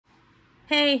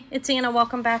Hey, it's Anna.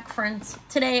 Welcome back, friends.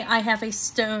 Today I have a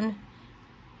stone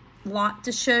lot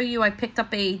to show you. I picked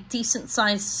up a decent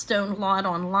sized stone lot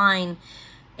online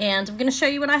and I'm going to show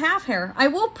you what I have here. I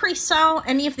will pre-sell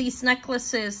any of these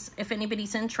necklaces if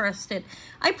anybody's interested.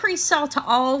 I pre-sell to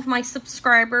all of my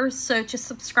subscribers, so just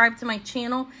subscribe to my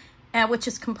channel, which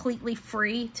is completely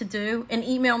free to do, and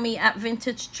email me at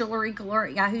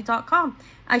vintagejewelrygalore@yahoo.com.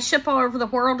 I ship all over the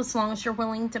world as long as you're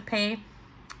willing to pay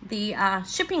the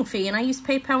shipping fee, and I use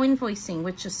PayPal invoicing,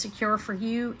 which is secure for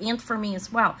you and for me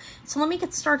as well. So let me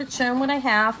get started showing what I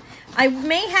have. I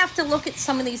may have to look at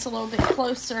some of these a little bit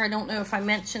closer. I don't know if I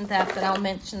mentioned that, but I'll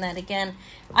mention that again.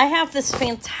 I have this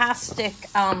fantastic,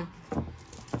 I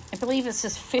believe this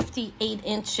is 58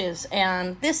 inches,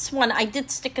 and this one, I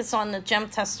did stick this on the gem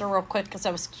tester real quick because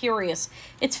I was curious.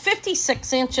 It's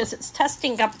 56 inches. It's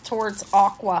testing up towards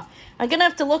aqua. I'm going to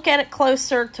have to look at it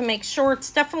closer to make sure. It's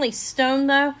definitely stone,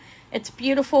 though. It's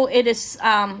beautiful. It is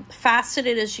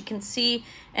faceted, as you can see,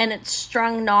 and it's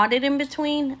strung knotted in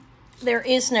between. There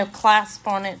is no clasp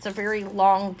on it. It's a very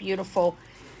long, beautiful,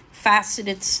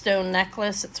 faceted stone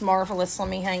necklace. It's marvelous. Let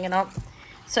me hang it up.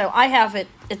 So I have it,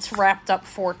 it's wrapped up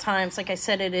 4 times. Like I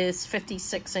said, it is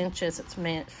 56 inches. It's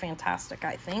fantastic,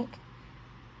 I think.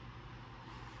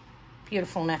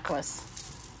 Beautiful necklace.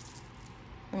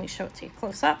 Let me show it to you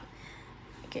close up.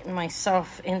 Getting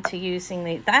myself into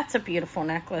using that's a beautiful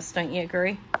necklace, don't you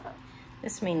agree?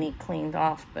 This may need cleaned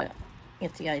off, but you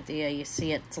get the idea. You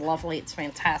see it, it's lovely, it's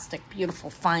fantastic, beautiful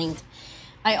find.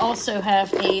 I also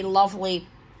have a lovely,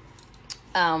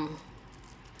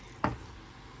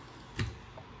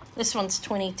 this one's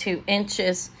 22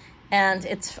 inches, and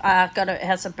it's it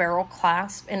has a barrel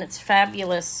clasp, and it's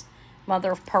fabulous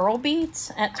mother of pearl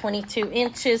beads at 22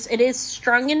 inches. It is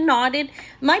strung and knotted.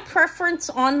 My preference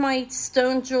on my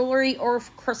stone jewelry or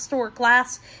crystal or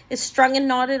glass is strung and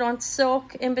knotted on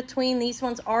silk in between. These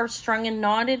ones are strung and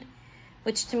knotted,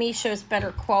 which to me shows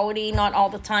better quality. Not all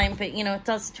the time, but you know, it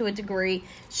does to a degree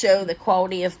show the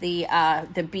quality of the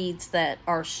beads that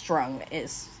are strung.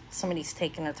 Is somebody's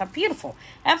taking their time. Beautiful.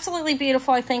 Absolutely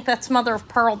beautiful. I think that's mother of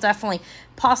pearl, definitely.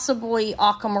 Possibly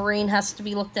aquamarine has to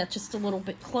be looked at just a little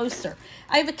bit closer.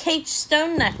 I have a caged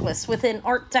stone necklace with an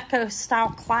Art Deco style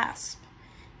clasp.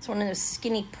 It's one of those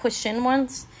skinny push-in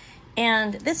ones.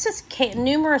 And this is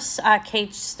numerous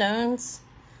caged stones.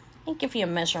 I'll give you a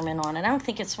measurement on it. I don't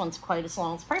think this one's quite as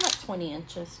long. It's probably about 20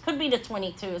 inches. Could be to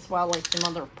 22 as well, like the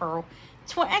mother of pearl.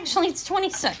 Actually, it's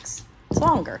 26. It's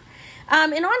longer.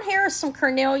 And on here is some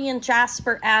carnelian,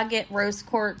 jasper, agate, rose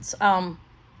quartz.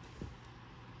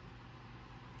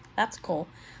 That's cool.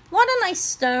 A lot of nice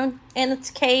stone, and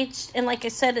it's caged. And like I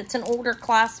said, it's an older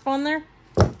clasp on there.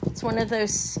 It's one of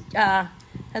those,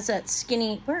 has that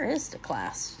skinny, where is the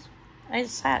clasp? I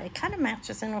just had it. Kind of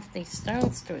matches in with these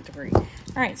stones to a degree. All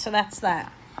right, so that's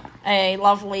that. A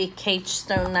lovely caged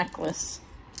stone necklace.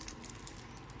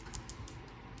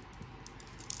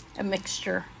 A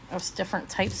mixture of different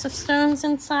types of stones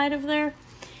inside of there.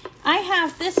 I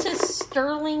have, this is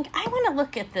sterling. I want to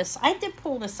look at this. I did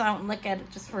pull this out and look at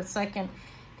it just for a second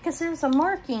because there's a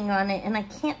marking on it and I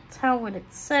can't tell what it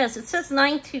says. It says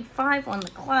 925 on the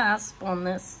clasp on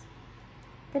this,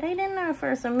 but I didn't know if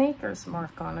there's a maker's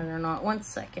mark on it or not. One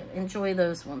second. Enjoy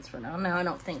those ones for now. No, I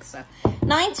don't think so.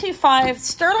 925,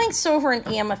 sterling silver and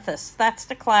amethyst. That's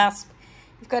the clasp.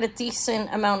 You've got a decent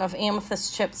amount of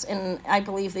amethyst chips, and I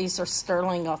believe these are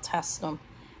sterling. I'll test them.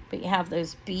 But you have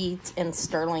those beads and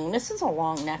sterling. This is a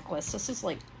long necklace. This is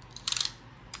like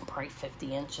probably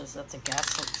 50 inches. That's a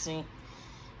guess. Let's see.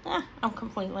 I'm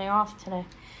completely off today.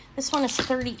 This one is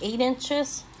 38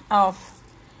 inches of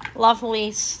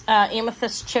lovely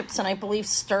amethyst chips, and I believe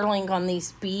sterling on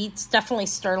these beads. Definitely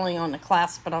sterling on the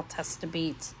clasp, but I'll test the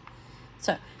beads.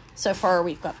 So far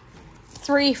we've got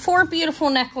 4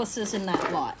 beautiful necklaces in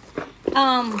that lot.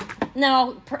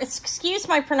 Now, excuse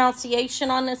my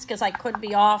pronunciation on this because I could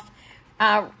be off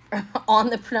on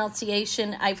the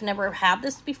pronunciation. I've never had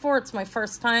this before. It's my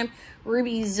first time.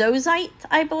 Ruby Zoisite,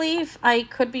 I believe. I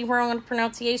could be wrong on the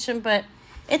pronunciation, but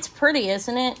it's pretty,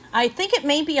 isn't it? I think it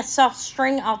may be a soft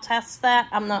string. I'll test that.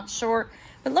 I'm not sure.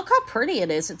 But look how pretty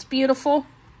it is. It's beautiful.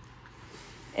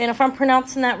 And if I'm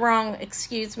pronouncing that wrong,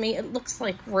 excuse me. It looks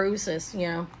like roses, you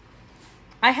know.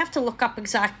 I have to look up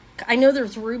I know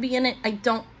there's ruby in it. I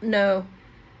don't know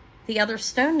the other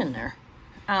stone in there.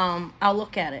 I'll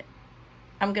look at it.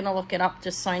 I'm going to look it up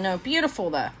just so I know.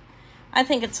 Beautiful, though. I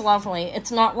think it's lovely.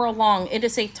 It's not real long. It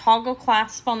is a toggle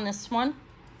clasp on this one.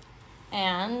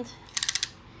 And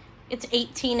it's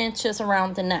 18 inches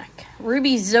around the neck.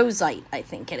 Ruby Zoisite, I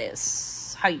think it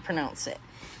is how you pronounce it.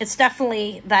 It's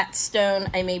definitely that stone.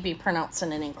 I may be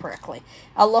pronouncing it incorrectly.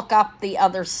 I'll look up the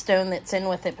other stone that's in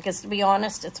with it, because to be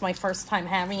honest, it's my first time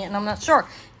having it and I'm not sure.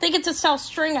 I think it's a self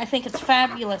string. I think it's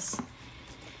fabulous.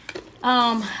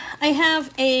 I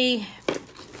have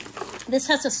this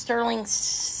has a sterling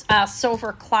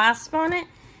silver clasp on it.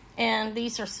 And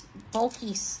these are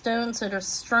bulky stones that are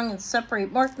strung and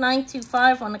separate. Mark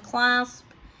 925 on the clasp.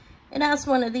 It has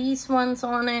one of these ones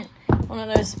on it. One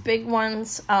of those big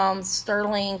ones.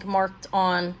 Sterling marked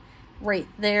on right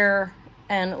there.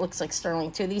 And it looks like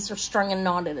sterling too. These are strung and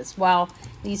knotted as well.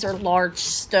 These are large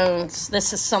stones.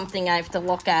 This is something I have to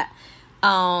look at.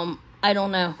 I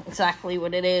don't know exactly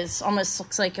what it is. Almost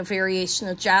looks like a variation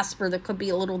of jasper. There could be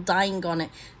a little dyeing on it.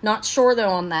 Not sure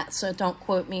though on that, so don't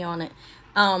quote me on it.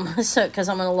 Because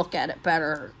I'm going to look at it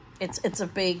better. It's a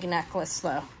big necklace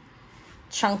though.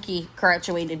 Chunky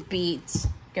graduated beads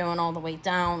going all the way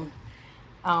down.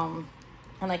 And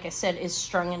like I said, is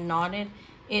strung and knotted.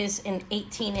 Is an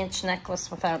 18-inch necklace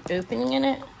without opening in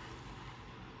it.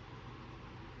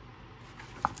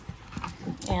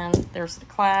 And there's the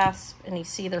clasp, and you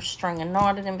see they're strung and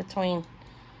knotted in between.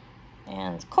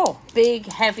 And cool,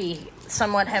 big, heavy,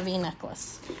 somewhat heavy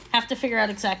necklace. Have to figure out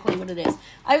exactly what it is.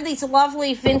 I have these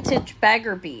lovely vintage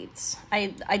bagger beads.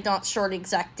 I'm not sure the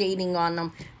exact dating on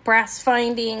them. Brass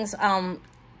findings,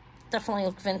 definitely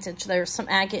look vintage. There's some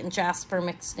agate and jasper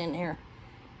mixed in here.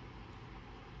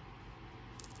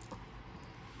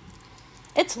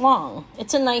 It's long.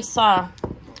 It's a nice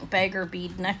bagger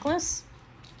bead necklace.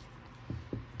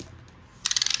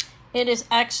 It is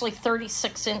actually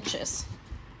 36 inches.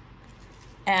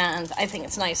 And I think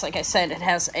it's nice. Like I said, it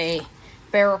has a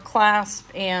barrel clasp,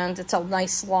 and it's a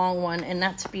nice long one, and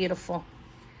that's beautiful.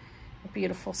 A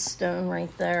beautiful stone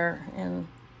right there. And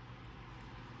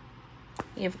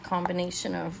you have a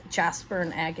combination of jasper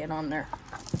and agate on there.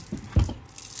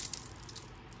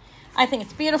 I think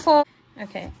it's beautiful.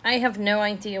 Okay, I have no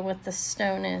idea what this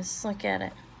stone is. Look at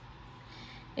it.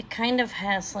 It kind of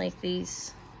has like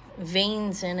these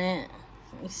veins in it.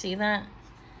 You see that?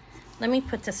 Let me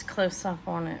put this close up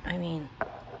on it. I mean,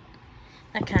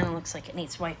 that kind of looks like it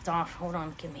needs wiped off. Hold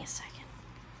on, give me a second.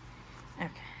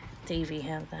 Okay, Davey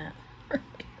had that.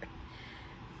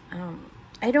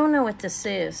 I don't know what this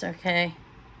is, okay?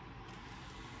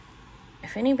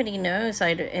 If anybody knows,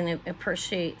 I'd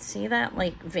appreciate, see that,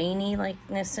 like, veiny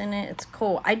likeness in it? It's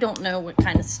cool. I don't know what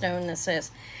kind of stone this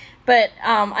is. But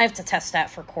I have to test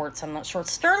that for quartz. I'm not sure.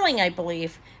 It's sterling, I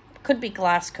believe. Could be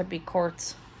glass, could be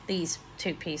quartz. These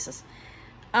two pieces.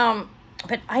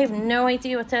 But I have no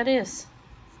idea what that is.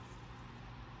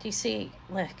 Do you see?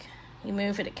 Look. You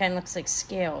move it, it kind of looks like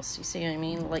scales. You see what I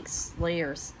mean? Like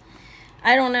layers.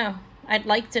 I don't know. I'd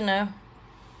like to know.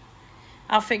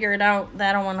 I'll figure it out.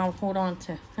 That one I'll hold on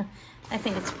to. I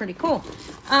think it's pretty cool.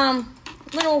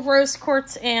 Little rose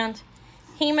quartz and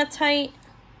hematite.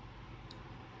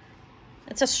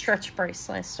 It's a stretch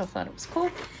bracelet. I still thought it was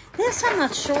cool. This, I'm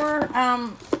not sure.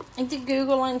 I did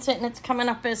Google it, and it's coming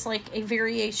up as like a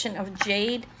variation of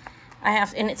jade.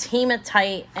 And it's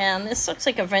hematite, and this looks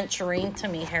like aventurine to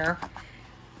me here.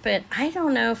 But I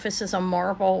don't know if this is a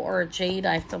marble or a jade.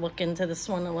 I have to look into this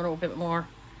one a little bit more.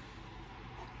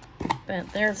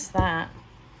 But there's that.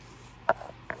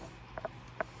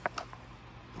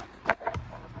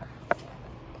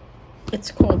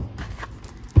 It's cool.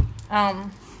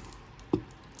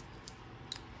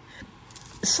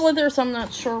 Slithers, I'm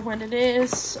not sure what it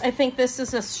is. I think this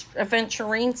is a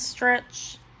aventurine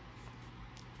stretch.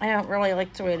 I don't really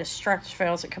like the way the stretch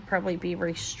feels. It could probably be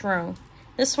restrung.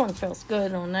 This one feels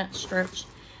good on that stretch.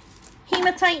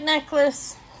 Hematite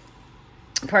necklace.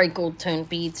 Probably gold tone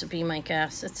beads would be my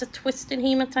guess. It's a twisted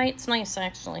hematite. It's nice,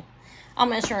 actually. I'll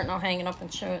measure it and I'll hang it up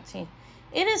and show it to you.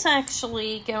 It is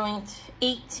actually going to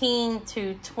 18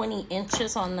 to 20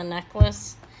 inches on the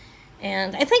necklace.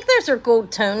 And I think those are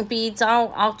gold tone beads.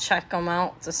 I'll check them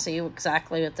out to see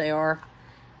exactly what they are.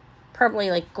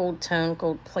 Probably like gold tone,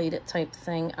 gold plated type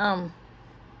thing.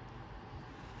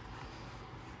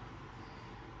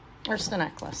 Where's the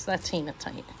necklace? That's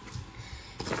hematite.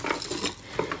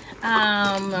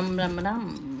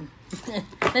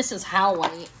 This is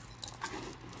howlite.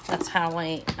 That's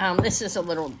howlite. This is a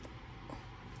little,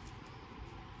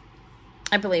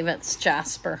 I believe it's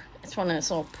jasper. It's one of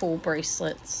those little pool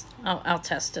bracelets. I'll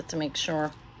test it to make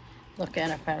sure. Look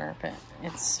at it better, but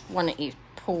it's one that you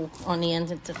pull on the end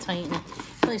to tighten it.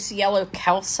 This yellow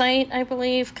calcite, I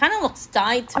believe. Kind of looks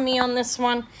dyed to me on this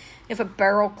one. You have a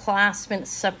barrel clasp and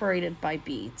it's separated by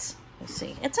beads. Let's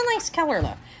see. It's a nice color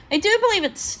though. I do believe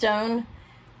it's stone.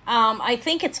 I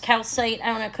think it's calcite. I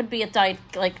don't know. It could be a dyed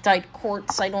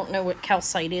quartz. I don't know what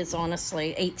calcite is,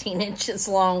 honestly. 18 inches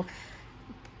long.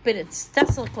 but it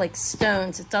does look like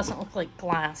stones. It doesn't look like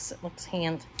glass. It looks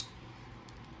hand.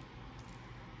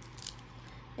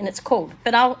 And it's cold,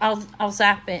 but I'll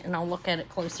zap it and I'll look at it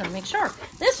closer and make sure.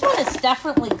 This one is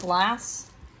definitely glass.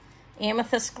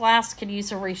 Amethyst glass, could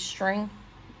use a restring.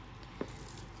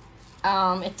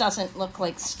 It doesn't look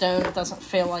like stone. It doesn't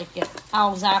feel like it.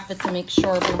 I'll zap it to make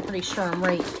sure, but I'm pretty sure I'm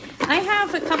right. I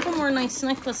have a couple more nice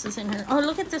necklaces in here. Oh,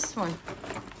 look at this one.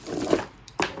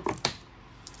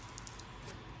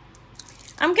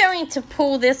 I'm going to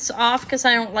pull this off because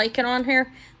I don't like it on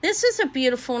here. This is a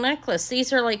beautiful necklace.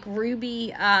 These are like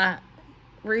ruby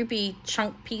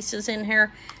chunk pieces in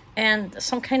here. And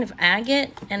some kind of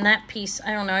agate. And that piece,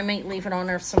 I don't know, I might leave it on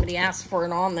there if somebody asks for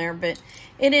it on there. But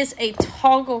it is a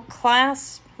toggle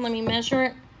clasp. Let me measure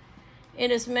it. It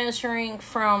is measuring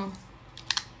from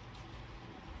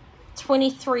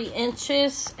 23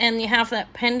 inches. And you have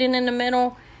that pendant in the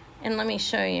middle. And let me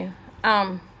show you.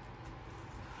 I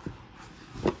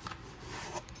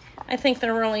think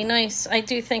they're really nice. I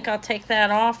do think I'll take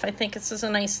that off. I think this is a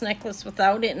nice necklace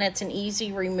without it, and it's an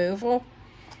easy removal.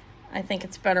 I think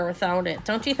it's better without it.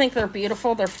 Don't you think they're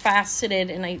beautiful? They're faceted,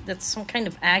 and that's some kind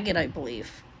of agate, I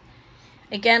believe.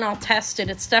 Again, I'll test it.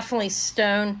 It's definitely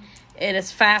stone. It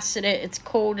is faceted. It's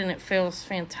cold, and it feels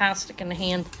fantastic in the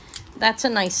hand. That's a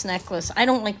nice necklace. I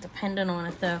don't like the pendant on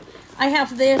it, though. I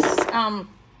have this.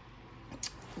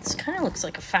 This kind of looks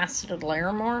like a faceted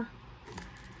Larimar.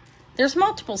 There's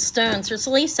multiple stones. There's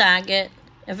lace agate,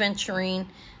 aventurine.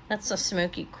 That's a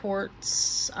smoky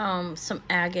quartz. Some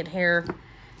agate here.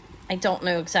 I don't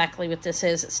know exactly what this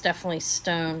is. It's definitely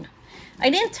stone. I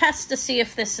didn't test to see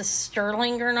if this is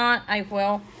sterling or not. I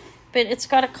will. But it's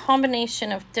got a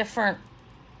combination of different...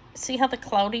 See how the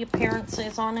cloudy appearance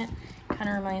is on it? Kind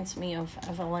of reminds me of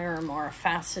a Larimar, a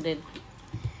faceted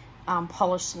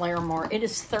polished Larimar. It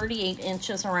is 38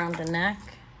 inches around the neck.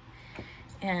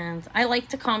 And I like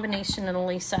the combination of the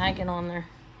lace agate on there.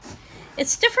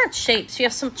 It's different shapes. You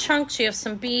have some chunks, you have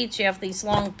some beads, you have these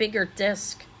long, bigger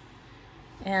discs.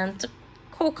 And it's a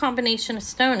cool combination of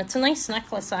stone. It's a nice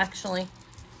necklace, actually.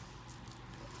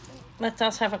 That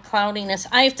does have a cloudiness.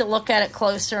 I have to look at it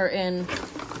closer and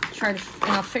try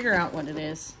to figure out what it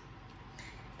is.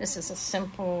 This is a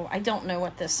simple... I don't know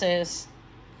what this is.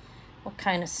 What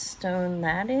kind of stone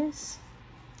that is.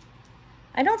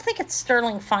 I don't think it's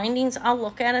sterling findings. I'll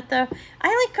look at it, though.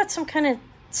 I like got some kind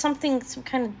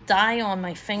of dye on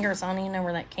my fingers. I don't even know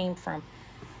where that came from.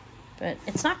 But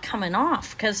it's not coming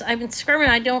off because I've been scrubbing.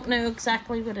 I don't know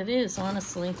exactly what it is,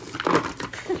 honestly.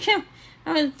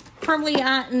 I was probably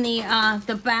out in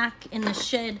the back in the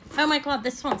shed. Oh my God,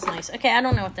 this one's nice. Okay, I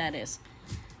don't know what that is.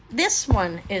 This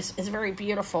one is very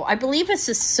beautiful. I believe this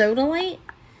is sodalite.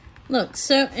 Look,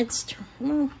 so it's turned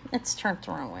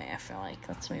the wrong way, I feel like.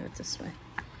 Let's move it this way.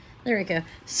 There we go.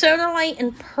 Sodalite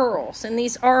and pearls. And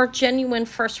these are genuine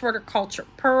freshwater cultured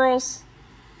pearls.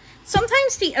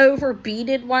 Sometimes the over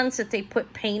beaded ones that they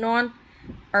put paint on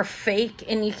are fake.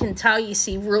 And you can tell you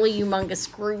see really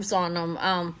humongous grooves on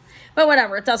them. But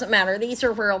whatever, it doesn't matter. These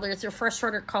are real. These are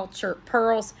freshwater cultured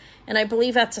pearls. And I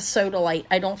believe that's a sodalite.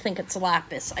 I don't think it's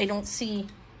lapis. I don't see...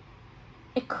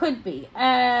 It could be.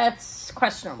 It's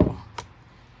questionable.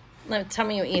 Now, tell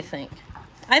me what you think.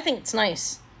 I think it's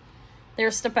nice.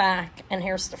 There's the back, and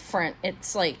here's the front.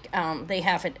 It's like they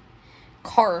have it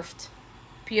carved.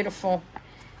 Beautiful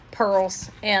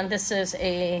pearls. And this is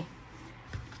a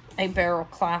barrel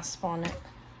clasp on it.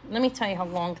 Let me tell you how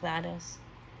long that is.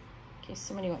 In case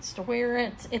somebody wants to wear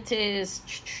it. It is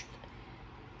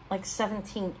like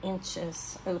 17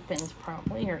 inches opened,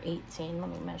 probably, or 18. Let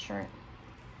me measure it.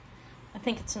 I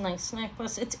think it's a nice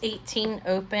necklace. It's 18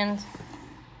 opened.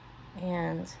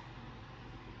 And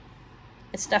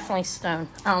it's definitely stone.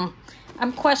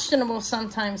 I'm questionable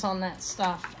sometimes on that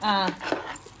stuff.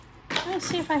 Let's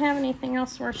see if I have anything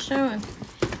else worth showing.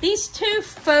 These two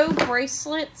faux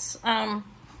bracelets. I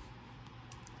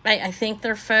think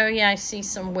they're faux. Yeah, I see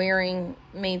some wearing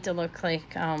made to look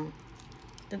like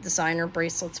the designer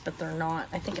bracelets, but they're not.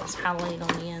 I think it's halide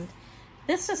on the end.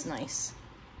 This is nice.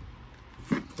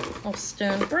 Little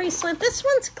stone bracelet. This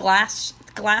one's glass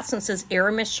and says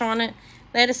Aramish on it.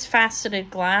 That is faceted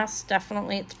glass.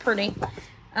 Definitely, it's pretty.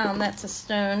 That's a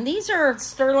stone. These are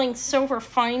sterling silver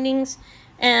findings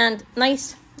and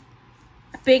nice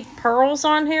big pearls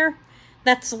on here.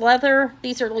 That's leather.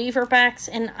 These are lever backs,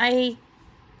 and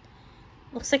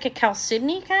looks like a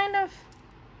chalcedony kind of.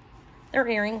 They're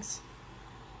earrings.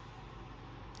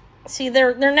 See,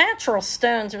 they're natural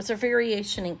stones. There's a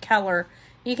variation in color.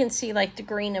 You can see like the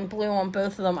green and blue on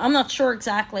both of them. I'm not sure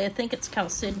exactly. I think it's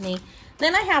chalcedony.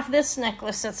 Then I have this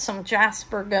necklace that's some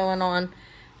jasper going on.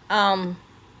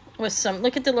 with some,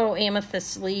 look at the little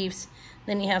amethyst leaves.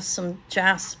 Then you have some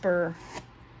jasper,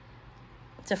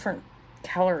 different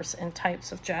colors and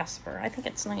types of jasper. I think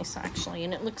it's nice, actually,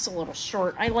 and it looks a little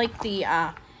short. I like the,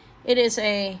 it is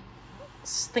a, I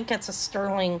think it's a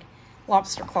sterling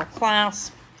lobster claw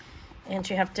clasp, and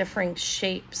you have different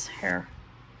shapes here.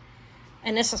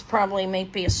 And this is probably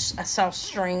maybe a self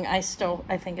string. I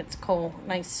think it's cool.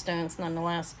 Nice stones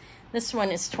nonetheless. This one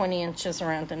is 20 inches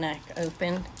around the neck,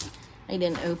 open. I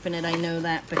didn't open it, I know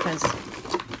that because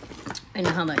I know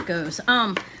how that goes.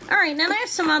 All right, now I have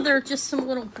some other, just some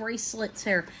little bracelets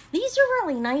here. These are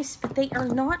really nice, but they are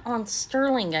not on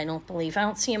sterling, I don't believe. I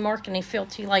don't see a mark and they feel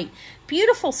too light.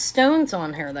 Beautiful stones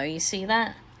on here, though. You see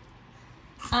that?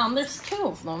 There's 2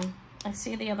 of them. I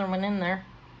see the other one in there.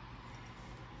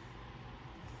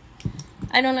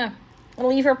 I don't know. I'll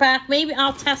leave her back. Maybe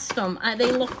I'll test them.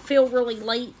 They feel really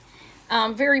light.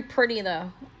 Very pretty,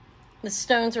 though. The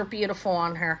stones are beautiful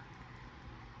on her.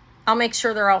 I'll make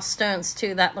sure they're all stones,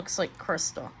 too. That looks like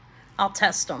crystal. I'll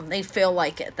test them. They feel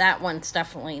like it. That one's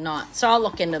definitely not. So I'll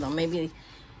look into them. Maybe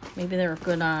they're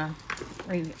good. I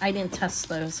didn't test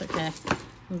those, okay?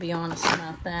 I'll be honest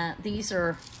about that. These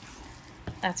are,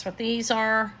 that's what these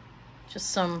are. Just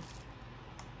some,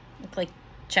 look like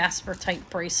jasper type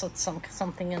bracelets,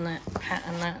 something in that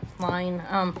line.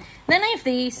 Then I have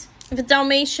these. I have a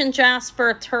Dalmatian jasper,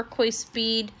 a turquoise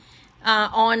bead,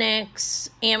 onyx,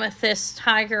 amethyst,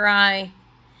 tiger eye.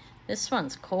 This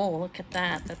one's cool. Look at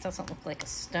that. That doesn't look like a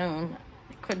stone.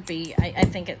 It could be. I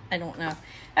think it. I don't know.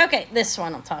 Okay, this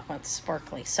one I'm talking about,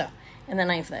 sparkly. So, and then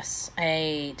I have this.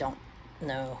 I don't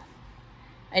know.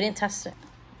 I didn't test it.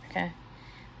 Okay.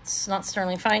 It's not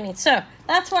sterling finding. So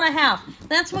that's what I have.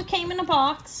 That's what came in a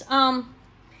box.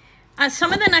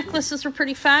 Some of the necklaces are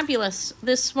pretty fabulous.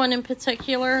 This one in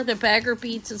particular, the bagger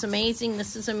beads, is amazing.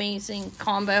 This is amazing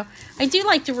combo. I do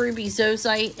like the ruby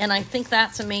Zoisite, and I think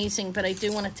that's amazing, but I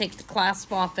do want to take the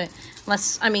clasp off it,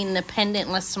 the pendant,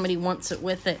 unless somebody wants it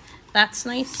with it. That's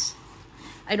nice.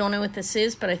 I don't know what this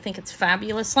is, but I think it's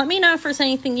fabulous. Let me know if there's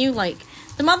anything you like.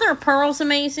 The mother of pearl's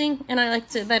amazing, and I like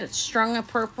that it's strung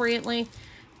appropriately.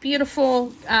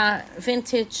 Beautiful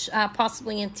vintage,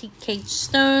 possibly antique cage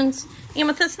stones.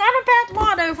 Amethyst, not a bad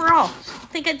lot overall. I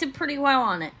think I did pretty well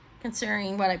on it,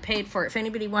 considering what I paid for it. If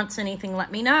anybody wants anything,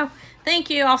 let me know. Thank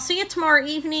you. I'll see you tomorrow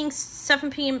evening, 7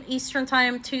 p.m. Eastern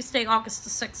Time, Tuesday, August the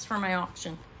 6th for my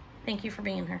auction. Thank you for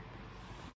being here.